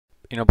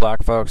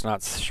Beanoblack, folks.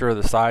 Not sure of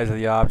the size of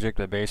the object,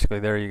 but basically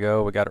there you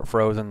go. We got it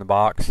frozen in the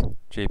box.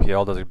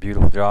 JPL does a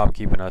beautiful job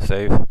keeping us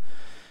safe.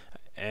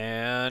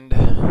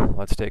 And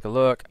let's take a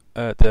look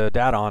at the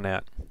data on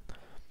that.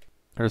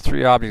 There's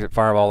 3 objects at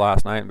Fireball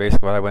last night, and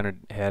basically what I went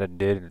ahead and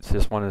did is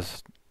this one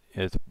is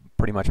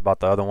pretty much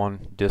about the other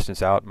one.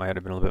 Distance out might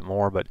have been a little bit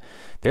more, but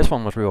this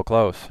one was real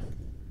close.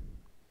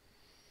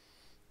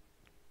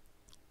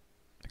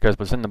 Because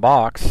what's in the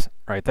box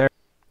right there,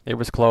 it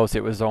was close.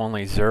 It was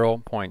only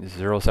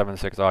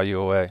 0.076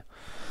 IU away.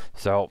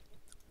 So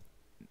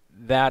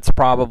that's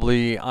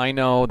probably, I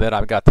know that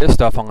I've got this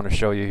stuff I'm going to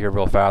show you here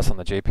real fast on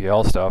the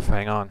JPL stuff.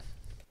 Hang on.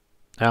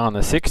 Now on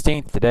the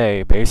 16th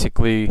today,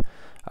 basically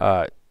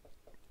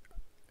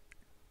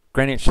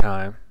Greenwich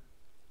time,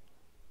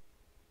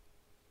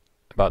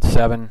 about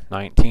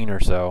 7:19 or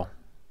so,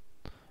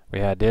 we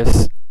had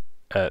this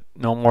at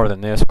no more than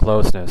this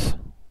closeness.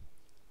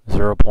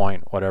 0.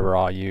 whatever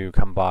IU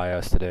come by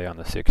us today on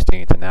the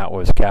 16th, and that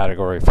was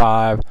category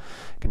 5,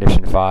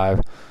 condition 5,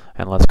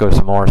 and let's go to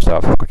some more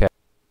stuff. Okay.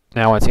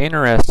 Now what's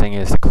interesting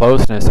is the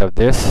closeness of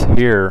this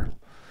here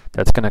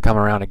that's going to come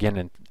around again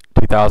in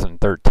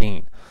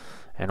 2013,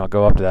 and I'll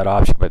go up to that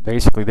object, but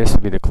basically this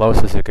would be the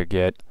closest it could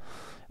get,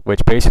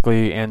 which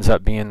basically ends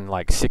up being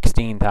like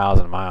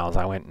 16,000 miles.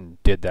 I went and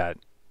did that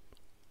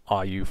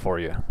IU for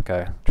you.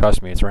 Okay,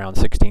 trust me, it's around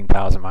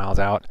 16,000 miles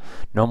out,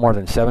 no more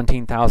than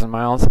 17,000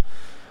 miles.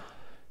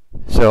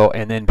 So,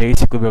 and then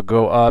basically we'll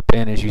go up,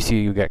 and as you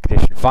see, you got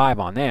condition 5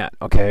 on that.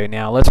 Okay,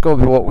 now let's go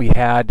over what we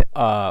had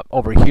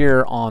over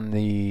here on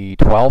the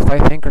 12th,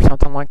 I think, or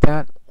something like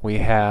that. We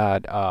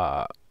had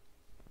March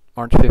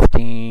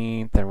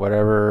 15th and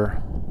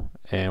whatever,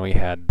 and we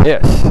had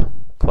this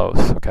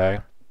close. Okay.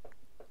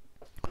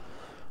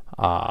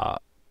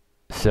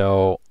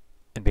 So,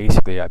 and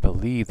basically, I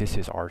believe this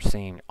is our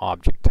same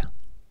object.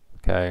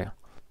 Okay.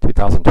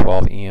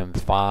 2012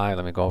 EM5.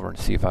 Let me go over and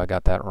see if I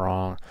got that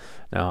wrong.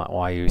 Now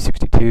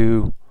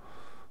YU62,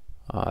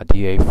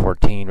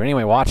 DA14. But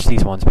anyway, watch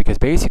these ones because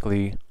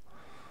basically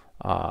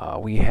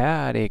we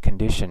had a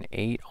condition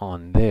 8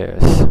 on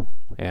this.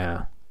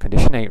 Yeah,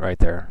 condition 8 right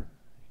there.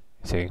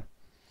 See,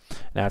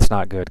 that's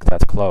not good because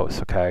that's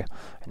close. Okay,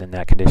 and then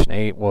that condition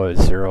 8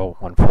 was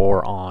 014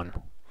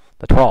 on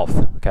the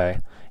 12th. Okay,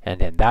 and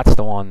then that's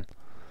the one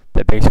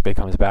that basically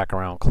comes back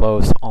around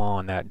close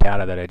on that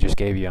data that I just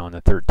gave you on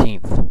the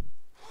 13th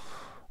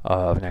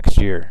of next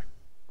year.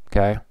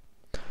 Okay?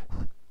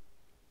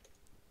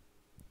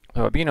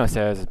 So what Beano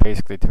says is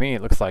basically, to me,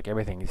 it looks like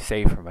everything is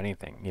safe from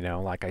anything, you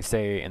know, like I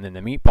say, and then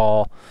the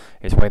meatball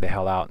is way the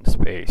hell out in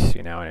space,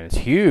 you know, and it's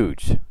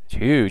huge. It's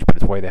huge, but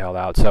it's way the hell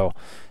out. So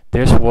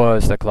this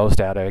was the close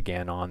data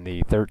again on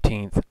the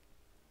 13th.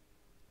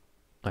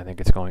 I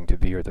think it's going to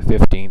be, or the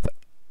 15th.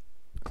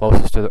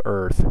 Closest to the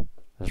Earth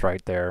is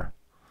right there.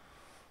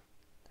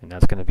 And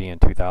that's going to be in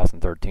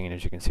 2013,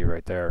 as you can see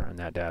right there in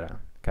that data.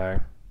 Okay,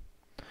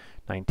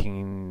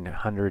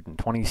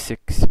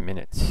 1926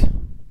 minutes.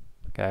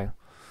 Okay,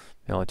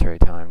 military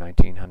time,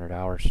 1900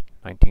 hours,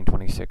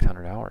 1926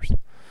 hours.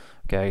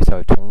 Okay,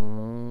 so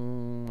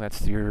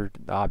that's your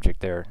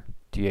object there,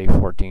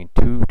 DA14,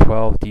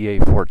 212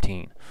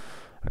 DA14.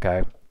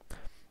 Okay,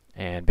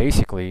 and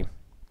basically,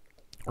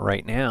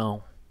 right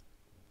now,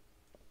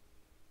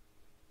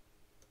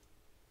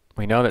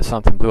 we know that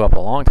something blew up a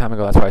long time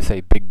ago. That's why I say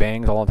big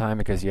bangs all the time,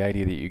 because the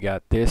idea that you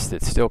got this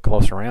that's still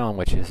close around,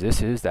 which is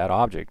this is that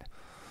object.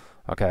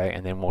 Okay,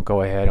 and then we'll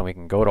go ahead and we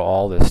can go to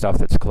all this stuff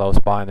that's close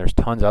by, and there's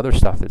tons of other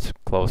stuff that's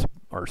close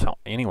or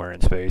anywhere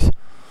in space.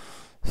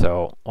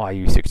 So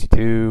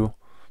YU62,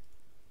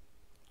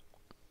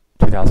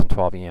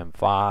 2012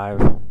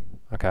 EM5.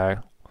 Okay,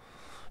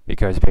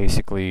 because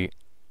basically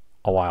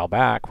a while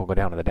back, we'll go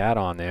down to the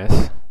data on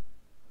this.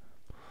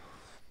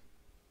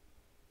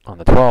 On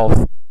the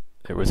 12th,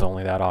 it was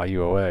only that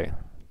IU away.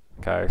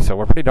 Okay, so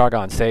we're pretty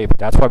doggone safe.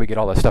 That's why we get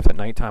all this stuff at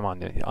nighttime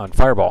on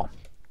Fireball.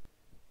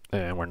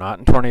 And we're not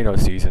in tornado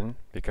season,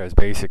 because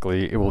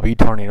basically it will be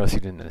tornado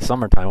season in the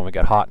summertime when we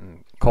get hot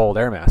and cold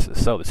air masses.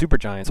 So the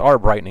supergiants are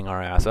brightening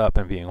our ass up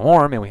and being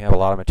warm, and we have a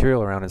lot of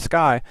material around in the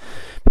sky,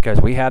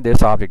 because we had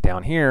this object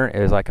down here.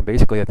 Is I can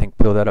basically, I think,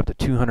 build that up to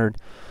 200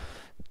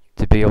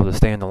 to be able to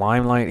stay in the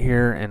limelight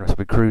here, and as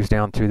we cruise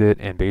down through it,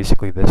 and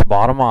basically this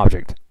bottom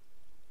object,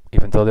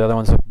 even though the other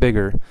ones look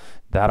bigger,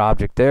 that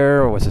object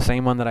there was the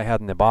same one that I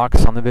had in the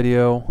box on the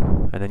video,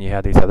 and then you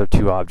had these other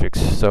 2 objects.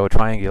 So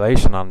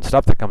triangulation on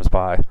stuff that comes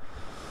by,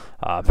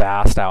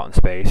 vast out in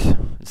space,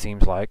 it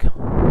seems like,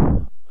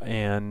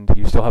 and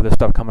you still have this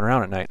stuff coming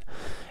around at night.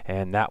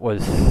 And that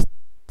was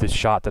the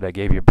shot that I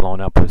gave you blown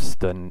up, was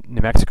the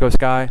New Mexico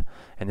sky,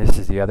 and this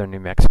is the other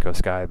New Mexico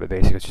sky, but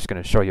basically it's just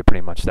going to show you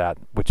pretty much that,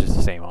 which is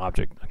the same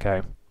object.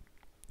 Okay,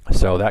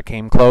 so that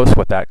came close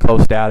with that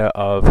close data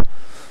of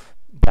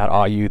that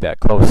IU, that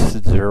close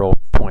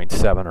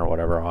 0.7 or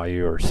whatever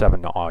IU, or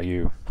 7 to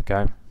IU.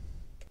 Okay,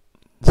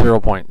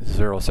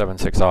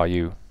 0.076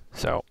 IU.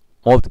 So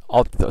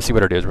I'll see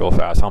what it is real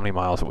fast, how many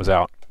miles it was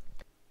out.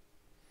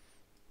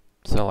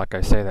 So like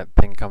I say, that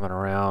thing coming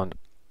around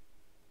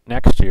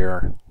next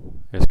year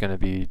is going to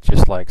be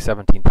just like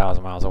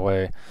 17,000 miles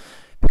away,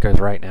 because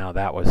right now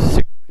that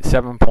was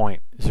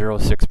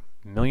 7.06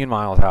 million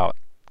miles out.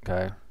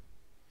 Okay,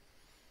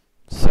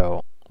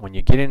 so when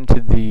you get into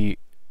the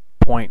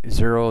point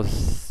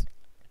zeros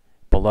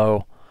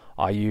below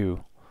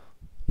IU,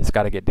 it's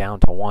got to get down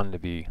to 1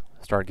 to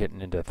start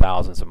getting into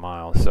thousands of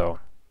miles. So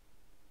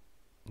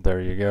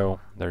there you go.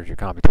 There's your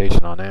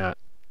computation on that.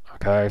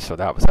 Okay, so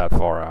that was that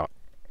far out.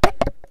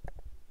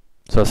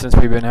 So since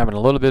we've been having a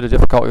little bit of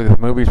difficulty with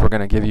movies, we're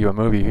going to give you a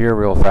movie here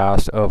real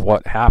fast of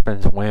what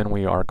happens when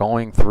we are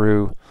going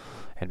through,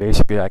 and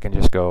basically I can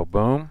just go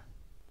boom.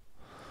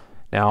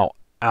 Now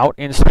out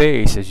in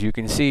space, as you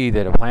can see,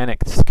 that a planet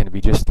can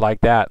be just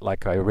like that,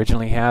 like I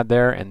originally had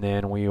there, and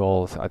then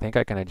I think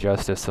I can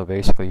adjust this so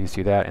basically you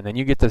see that, and then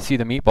you get to see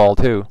the meatball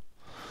too.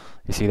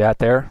 You see that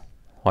there?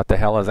 What the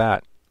hell is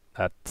that?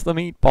 That's the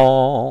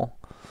meatball.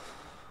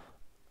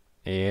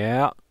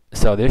 Yeah.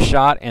 So this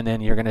shot, and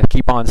then you're going to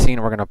keep on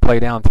seeing, we're going to play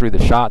down through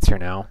the shots here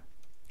now.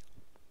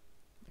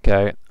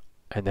 Okay,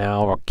 and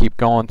now we'll keep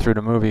going through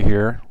the movie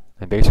here.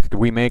 And basically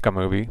we make a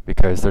movie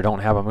because they don't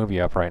have a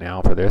movie up right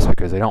now for this,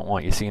 because they don't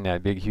want you seeing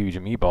that big huge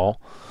meatball.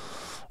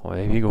 Well,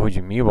 if you go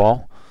huge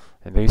meatball,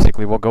 and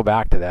basically we'll go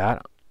back to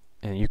that.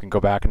 And you can go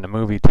back in the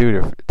movie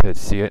too to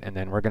see it. And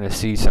then we're going to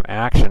see some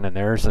action, and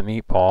there's the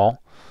meatball.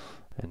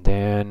 And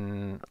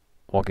then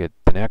we'll get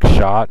the next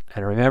shot.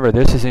 And remember,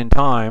 this is in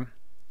time,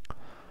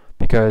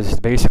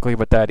 because basically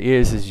what that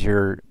is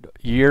your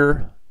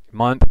year,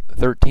 month,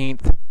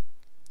 13th,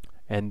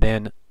 and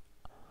then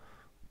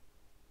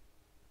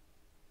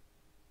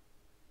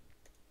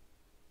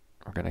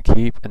we're going to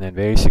keep, and then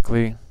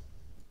basically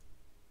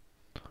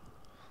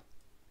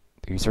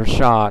these are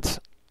shots,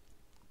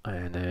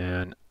 and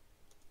then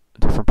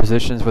different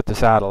positions with the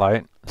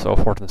satellite, so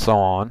forth and so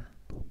on.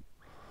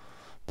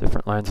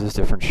 Different lenses,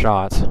 different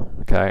shots.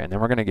 Okay, and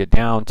then we're going to get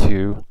down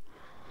to,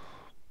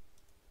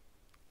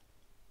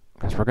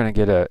 because we're going to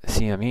get a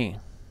CME.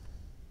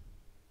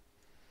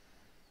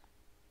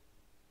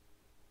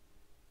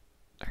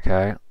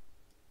 Okay.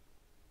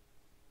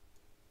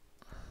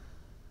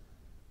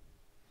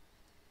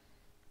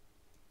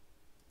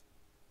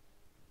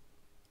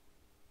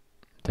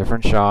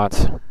 Different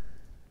shots.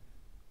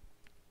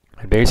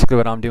 And basically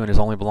what I'm doing is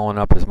only blowing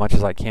up as much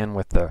as I can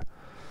with the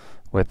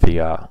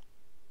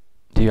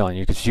deal, and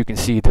you can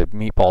see the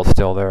meatball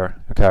still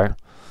there. Okay.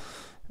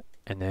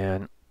 And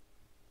then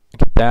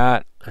get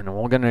that, and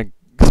we're going to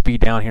speed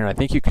down here. I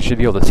think you should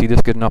be able to see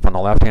this good enough on the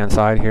left hand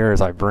side here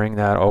as I bring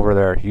that over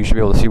there. You should be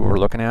able to see what we're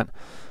looking at.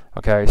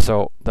 Okay,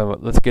 so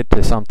let's get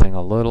to something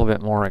a little bit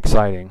more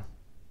exciting,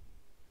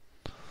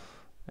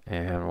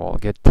 and we'll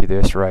get to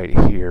this right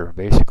here.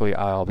 Basically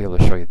I'll be able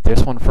to show you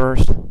this one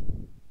first.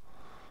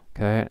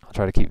 Okay, I'll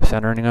try to keep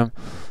centering them,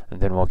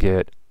 and then we'll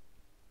get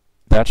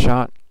that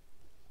shot,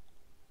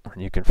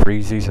 and you can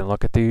freeze these and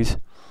look at these.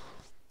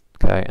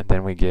 Okay, and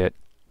then we get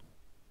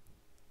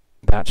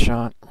that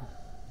shot,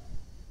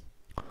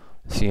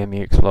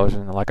 CME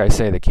explosion. And like I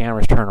say, the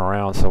cameras turn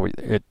around, so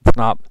it's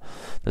not,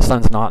 the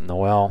sun's not in the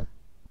well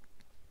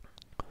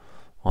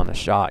on the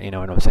shot, you know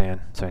what I'm saying?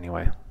 So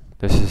anyway,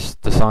 this is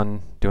the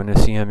sun doing the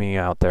CME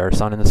out there,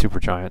 sun and the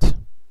supergiants.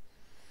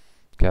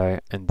 Okay,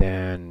 and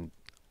then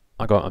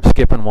I'm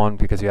skipping one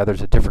because the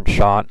other's a different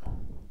shot.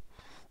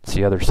 It's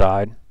the other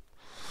side.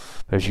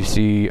 As you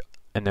see,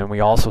 and then we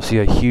also see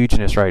a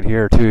hugeness right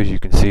here too, as you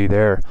can see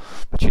there.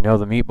 But you know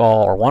the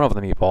meatball, or one of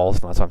the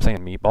meatballs, that's what I'm saying,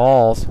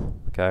 meatballs.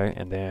 Okay,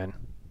 and then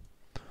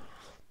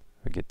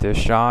we get this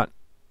shot,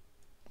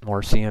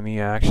 more CME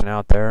action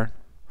out there.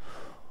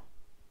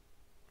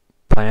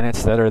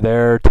 Planets that are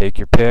there, take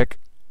your pick.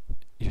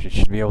 You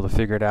should be able to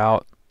figure it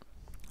out.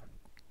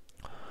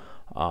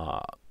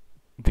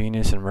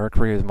 Venus and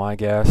Mercury is my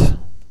guess.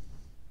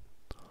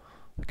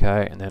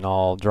 Okay, and then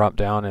I'll drop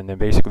down, and then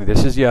basically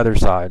this is the other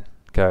side.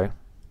 Okay.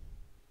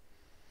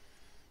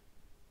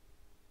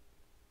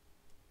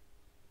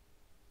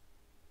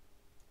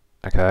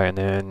 Okay,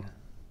 and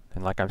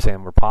like I'm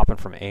saying, we're popping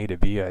from A to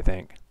B, I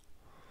think.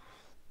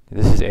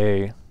 This is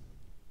A.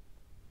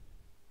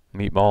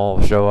 Meatball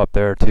will show up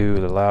there too,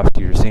 to the left,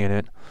 you're seeing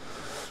it.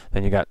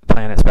 Then you got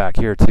planets back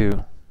here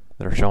too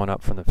that are showing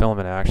up from the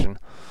filament action.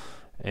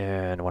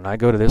 And when I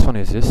go to this one,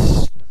 is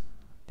this,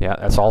 yeah,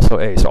 that's also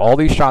A. So all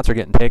these shots are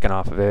getting taken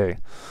off of A.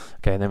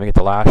 Okay, and then we get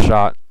the last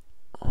shot.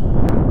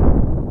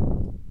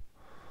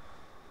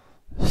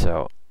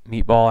 So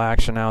meatball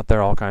action out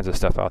there, all kinds of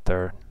stuff out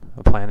there.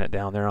 A planet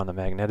down there on the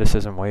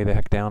magneticism, way the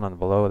heck down on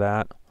below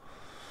that.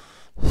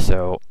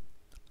 So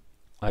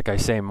like I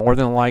say, more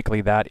than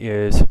likely that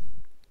is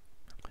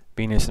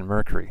Venus and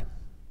Mercury.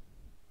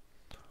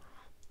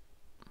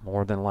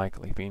 More than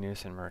likely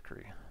Venus and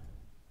Mercury.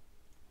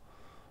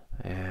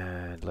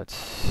 And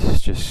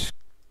let's just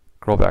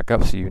scroll back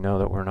up so you know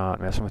that we're not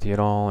messing with you at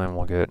all, and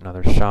we'll get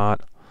another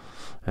shot.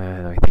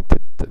 And I think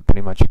that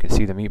pretty much you can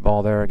see the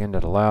meatball there again to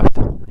the left.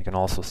 You can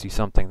also see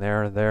something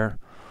there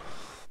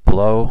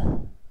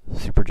below,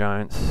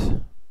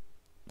 supergiants,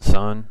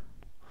 sun.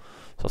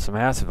 So some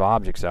massive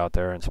objects out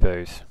there in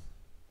space.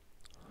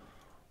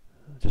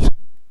 Just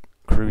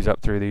cruise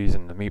up through these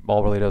and the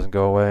meatball really doesn't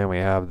go away, and we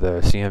have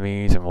the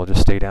CMEs, and we'll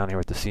just stay down here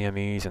with the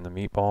CMEs and the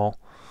meatball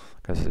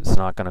because it's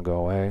not going to go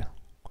away.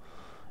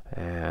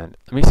 And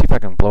let me see if I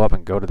can blow up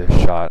and go to this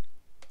shot.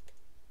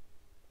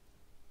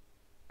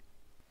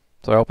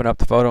 So I open up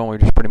the photo and we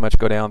just pretty much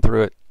go down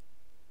through it,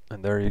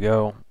 and there you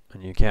go.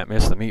 And you can't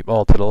miss the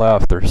meatball to the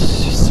left. There's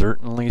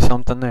certainly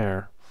something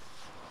there.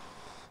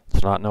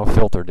 It's not no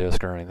filter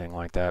disc or anything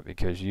like that,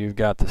 because you've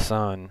got the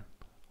sun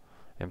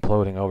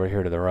imploding over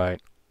here to the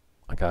right.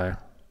 Okay,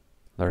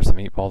 there's the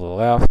meatball to the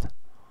left.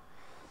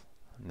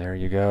 And there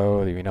you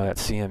go. You know that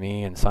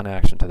CME and sun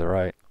action to the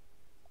right.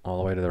 All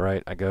the way to the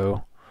right I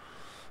go.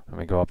 And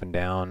we go up and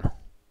down.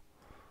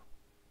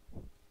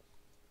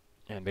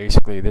 And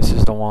basically this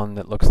is the one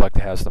that looks like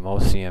it has the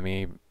most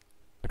CME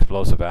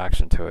explosive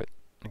action to it.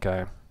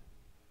 Okay.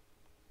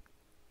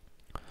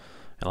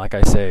 And like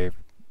I say,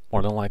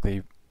 more than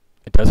likely,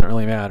 it doesn't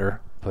really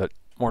matter, but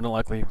more than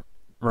likely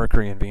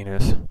Mercury and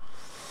Venus.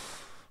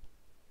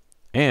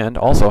 And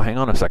also, hang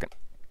on a second.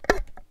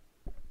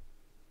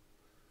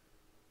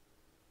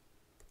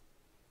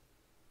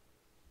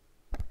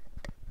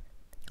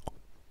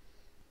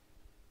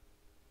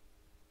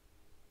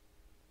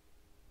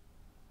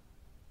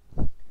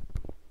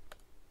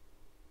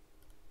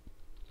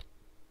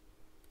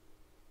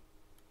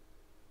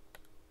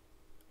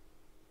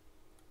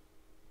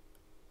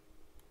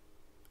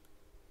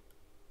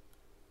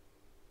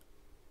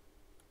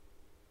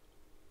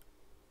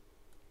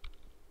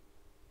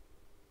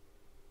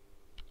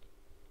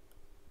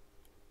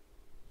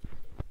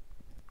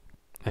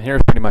 And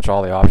here's pretty much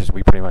all the options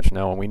we pretty much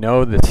know. And we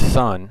know the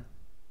sun,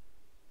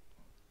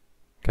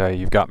 okay,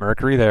 you've got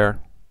Mercury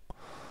there.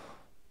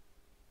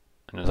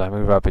 And as I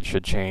move up, it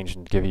should change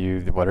and give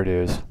you what it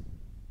is.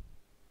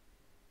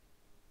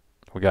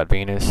 We got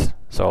Venus.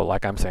 So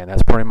like I'm saying,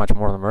 that's pretty much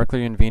more than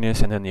Mercury and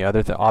Venus. And then the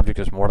other object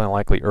is more than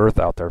likely Earth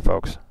out there,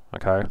 folks.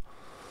 Okay?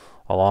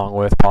 Along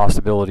with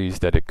possibilities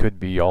that it could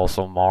be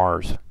also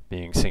Mars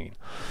being seen.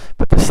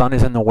 But the sun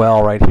is in the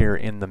well right here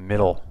in the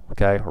middle.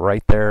 Okay?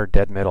 Right there,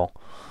 dead middle.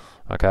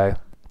 Okay,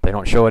 they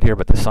don't show it here,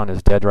 but the sun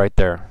is dead right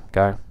there.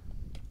 Okay,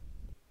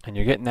 and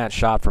you're getting that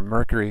shot from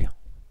Mercury.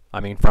 I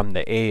mean, from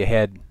the A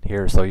ahead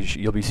here, so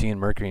you'll be seeing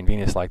Mercury and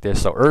Venus like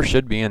this. So Earth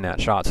should be in that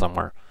shot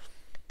somewhere.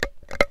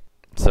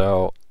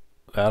 So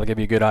that'll give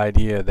you a good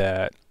idea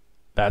that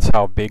that's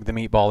how big the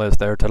meatball is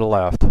there to the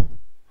left.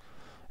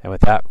 And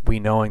with that,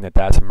 we knowing that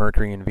that's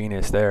Mercury and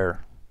Venus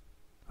there.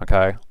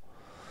 Okay,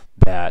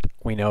 that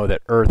we know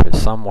that Earth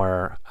is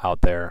somewhere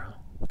out there.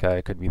 Okay,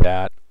 it could be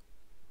that.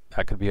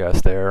 That could be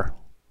us there.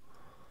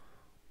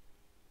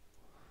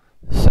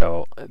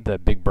 So the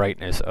big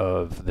brightness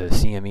of the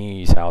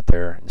CMEs out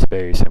there in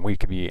space, and we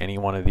could be any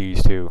one of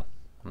these two.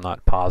 I'm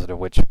not positive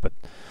which, but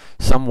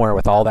somewhere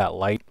with all that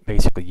light,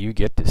 basically you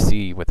get to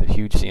see with the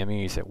huge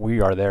CMEs that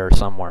we are there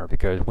somewhere,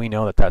 because we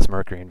know that that's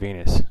Mercury and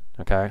Venus.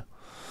 Okay,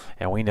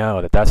 and we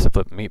know that that's the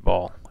flip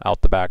meatball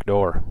out the back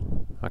door.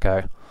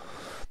 Okay,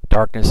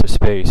 darkness of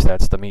space,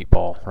 that's the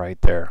meatball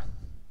right there.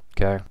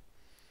 Okay.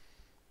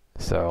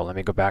 So let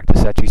me go back to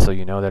Sechi so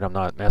you know that I'm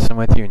not messing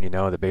with you, and you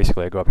know that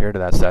basically I go up here to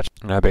that Sechi.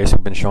 And I've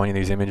basically been showing you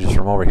these images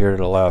from over here to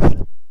the left.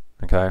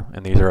 Okay,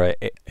 and these are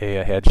A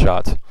ahead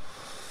shots.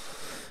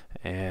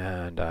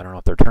 And I don't know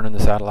if they're turning the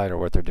satellite or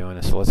what they're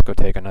doing. So let's go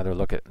take another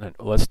look at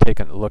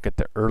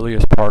the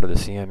earliest part of the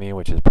CME,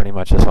 which is pretty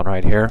much this one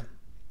right here.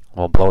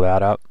 We'll blow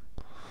that up.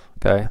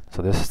 Okay,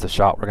 so this is the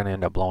shot we're going to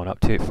end up blowing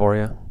up to for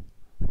you.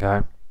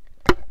 Okay,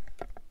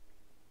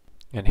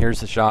 and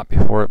here's the shot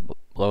before it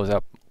blows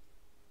up.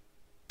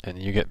 And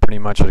you get pretty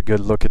much a good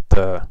look at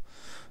the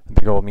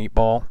big old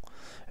meatball.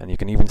 And you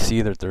can even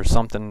see that there's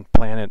something,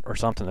 planet or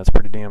something that's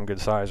pretty damn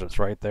good size. It's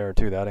right there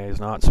too. That is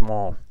not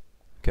small.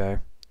 Okay?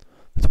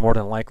 It's more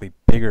than likely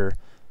bigger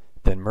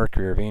than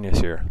Mercury or Venus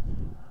here.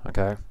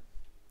 Okay?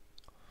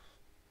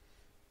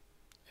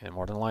 And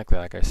more than likely,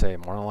 like I say,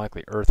 more than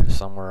likely Earth is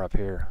somewhere up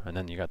here. And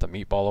then you got the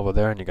meatball over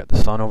there, and you got the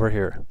sun over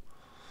here.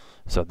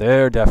 So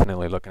they're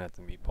definitely looking at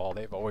the meatball.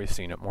 They've always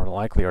seen it more than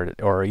likely,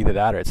 or either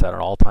that or it's at an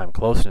all-time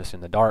closeness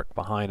in the dark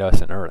behind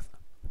us and Earth.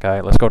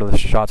 Okay, let's go to the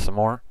shot some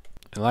more.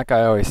 And like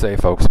I always say,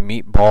 folks,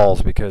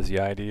 meatballs, because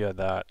the idea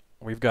that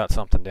we've got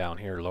something down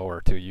here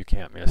lower too. You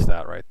can't miss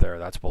that right there.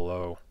 That's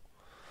below.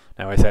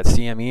 Now, is that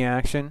CME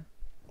action?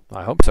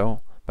 I hope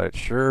so, but it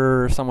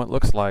sure somewhat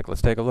looks like.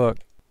 Let's take a look.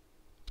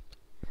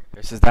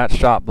 This is that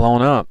shot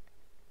blown up.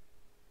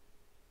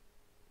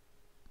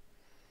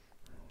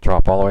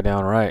 Drop all the way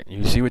down right.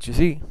 You see what you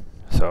see.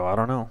 So I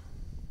don't know.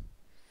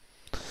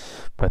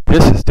 But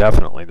this is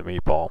definitely the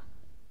meatball.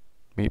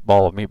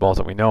 Meatball of meatballs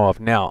that we know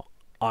of. Now,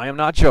 I am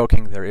not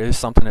joking. There is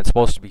something that's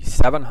supposed to be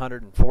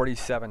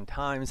 747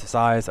 times the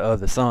size of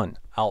the sun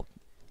out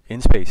in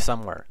space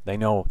somewhere. They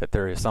know that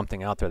there is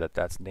something out there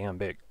that's damn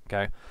big.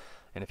 Okay?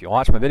 And if you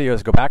watch my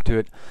videos, go back to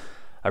it.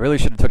 I really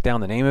should have took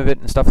down the name of it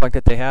and stuff like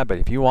that they had. But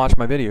if you watch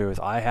my videos,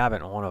 I have it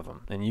in one of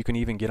them. And you can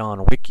even get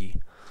on Wiki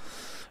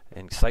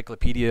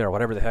encyclopedia or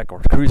whatever the heck,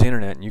 or cruise the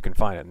internet, and you can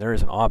find it. And there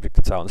is an object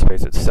that's out in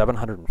space. It's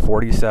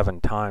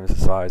 747 times the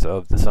size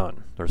of the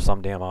sun. There's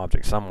some damn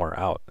object somewhere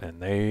out,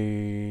 and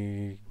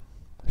I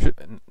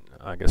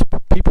guess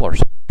people are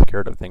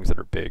scared of things that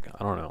are big.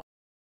 I don't know.